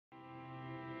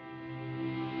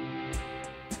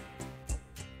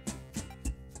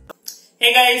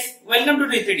Hey guys, welcome to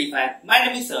 3D5. My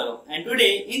name is Saurav and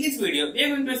today in this video we are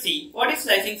going to see what is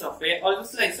slicing software or the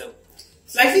slicer.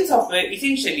 Slicing software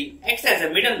essentially acts as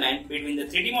a middleman between the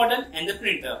 3D model and the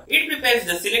printer. It prepares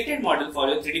the selected model for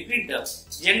your 3D printer,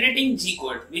 generating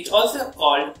G-code, which also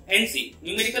called NC,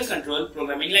 Numerical Control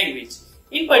Programming Language.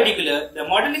 In particular, the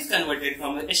model is converted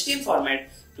from the HTML format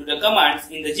to the commands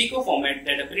in the G-code format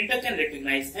that a printer can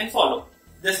recognize and follow.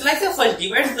 The slicer first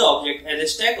divides the object as a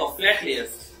stack of flat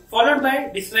layers, followed by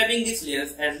describing these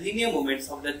layers as linear movements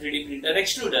of the 3D printer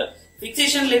extruder,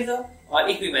 fixation laser or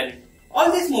equivalent. All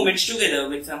these movements together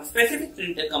with some specific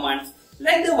printer commands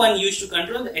like the one used to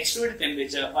control the extruder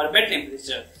temperature or bed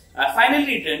temperature are finally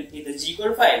written in the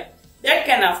G-code file that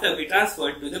can after be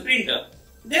transferred to the printer.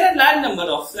 There are a large number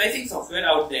of slicing software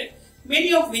out there,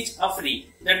 many of which are free.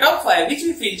 The top 5 which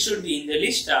we feel should be in the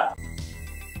list are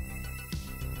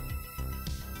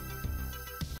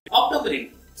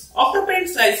Octoprint. Octoprint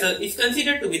Slicer is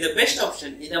considered to be the best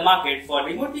option in the market for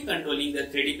remotely controlling the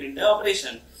 3D printer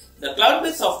operation. The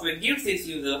cloud-based software gives its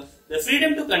user the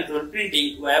freedom to control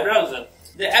printing via browser.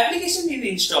 The application is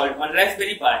installed on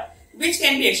Raspberry Pi, which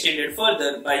can be extended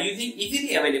further by using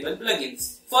easily available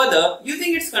plugins. Further,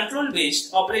 using its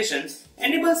control-based operations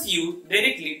enables you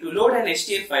directly to load an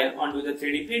HTML file onto the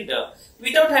 3D printer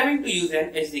without having to use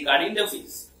an SD card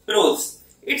interface. Pros: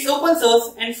 it's open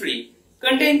source and free.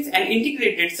 Contains an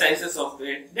integrated slicer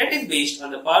software that is based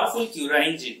on the powerful Cura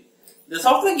engine. The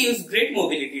software gives great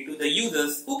mobility to the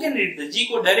users who can read the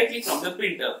G-code directly from the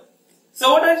printer.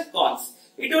 So what are its cons?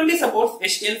 It only supports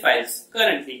HTML files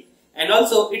currently, and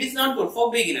also it is not good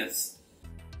for beginners.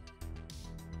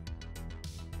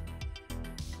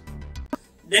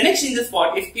 The next in the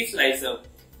spot is Kit Slicer,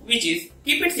 which is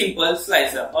Keep It Simple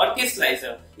Slicer or Kit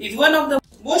Slicer, is one of the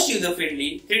most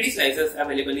user-friendly 3D slicers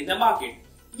available in the market.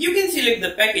 You can select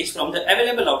the package from the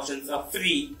available options of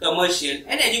free, commercial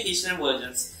and educational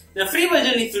versions. The free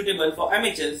version is suitable for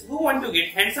amateurs who want to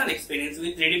get hands-on experience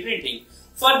with 3D printing.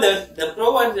 Further, the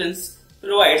pro versions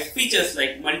provides features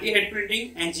like multi-head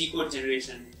printing and G-code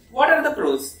generation. What are the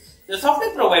pros? The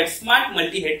software provides smart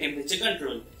multi-head temperature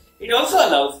control. It also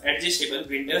allows adjustable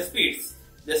printer speeds.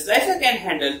 The slicer can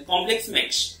handle complex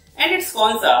mesh. And its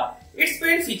cons are, its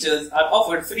paid features are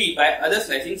offered free by other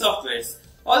slicing softwares.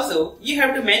 Also, you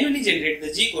have to manually generate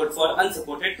the G-code for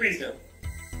unsupported printer.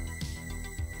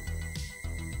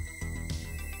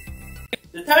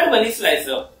 The third one is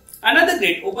Slicer, another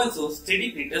great open source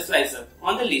 3D printer slicer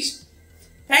on the list.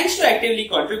 Thanks to actively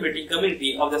contributing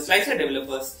community of the slicer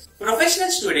developers,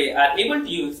 professionals today are able to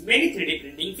use many 3D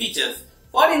printing features.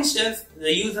 For instance,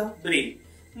 the use of braille,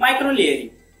 micro layering,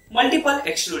 multiple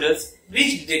extruders,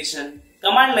 bridge detection,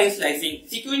 command line slicing,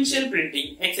 sequential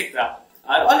printing, etc.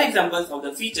 are all examples of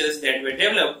the features that were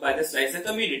developed by the slicer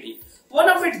community. One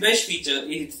of its best features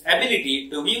is its ability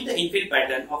to view the infill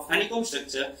pattern of honeycomb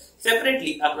structure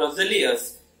separately across the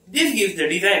layers. This gives the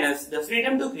designers the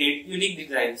freedom to create unique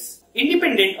designs,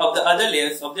 independent of the other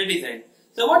layers of the design.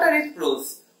 So what are its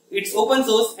pros? It's open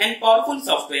source and powerful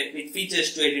software with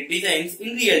features to edit designs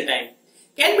in real time.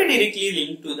 Can be directly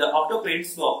linked to the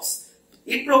Octoprint's box.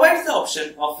 It provides the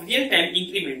option of real-time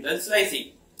incremental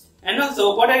slicing. And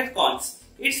also, what are its cons?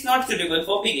 It's not suitable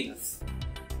for beginners.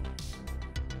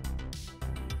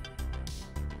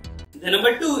 The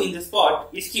number 2 in the spot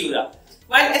is Cura.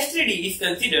 While S3D is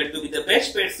considered to be the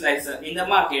best paid slicer in the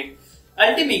market,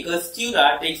 Ultimaker's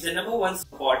Cura takes the number 1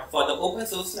 spot for the open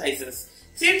source slicers.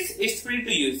 Since it's free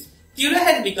to use, Cura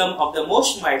has become of the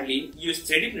most widely used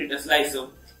 3D printer slicer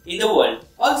in the world.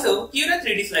 Also, Cura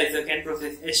 3D Slicer can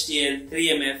process HTML,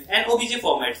 3MF and OBJ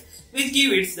formats, which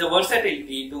give it the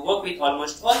versatility to work with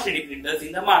almost all 3D printers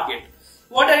in the market.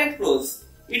 What are its pros?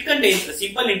 It contains a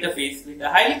simple interface with a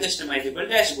highly customizable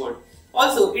dashboard.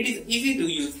 Also, it is easy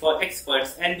to use for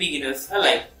experts and beginners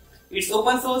alike. It's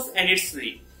open source and it's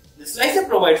free. The slicer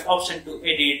provides option to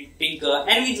edit, tinker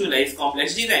and visualize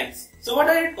complex designs. So what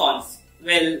are its cons?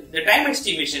 Well, the time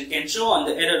estimation can show on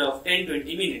the error of 10-20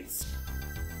 minutes.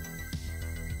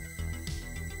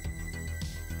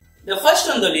 The first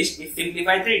on the list is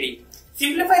Simplify 3D.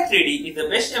 Simplify 3D is the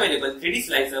best available 3D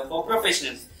slicer for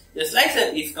professionals. The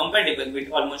slicer is compatible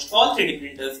with almost all 3D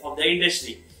printers of the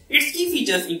industry. Its key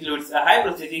features include a high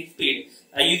processing speed,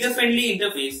 a user-friendly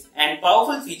interface, and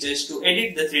powerful features to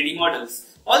edit the 3D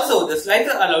models. Also, the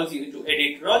slicer allows you to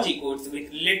edit raw G-codes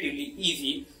with relatively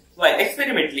easy. While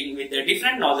experimenting with the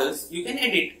different nozzles, you can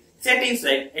edit settings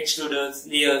like extruders,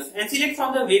 layers, and select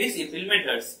from the various infill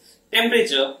methods,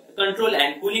 temperature, control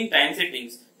and cooling time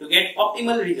settings to get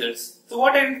optimal results. So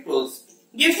what are its pros?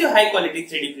 Gives you high quality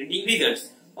 3D printing results.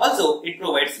 Also, it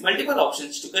provides multiple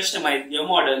options to customize your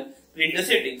model printer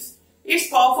settings. Its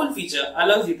powerful feature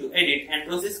allows you to edit and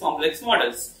process complex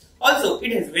models. Also,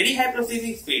 it has very high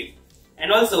processing speed.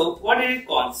 And also, what are its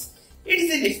cons? It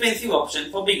is an expensive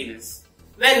option for beginners.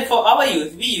 Well, for our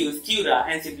use, we use Cura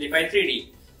and Simplify 3D.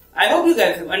 I hope you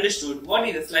guys have understood what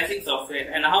is a slicing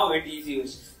software and how it is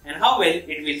used and how well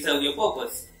it will serve your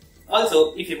purpose.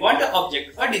 Also, if you want an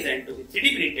object or design to be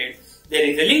 3D printed, there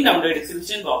is a link down the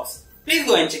description box. Please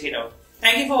go and check it out.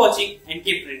 Thank you for watching and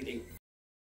keep printing.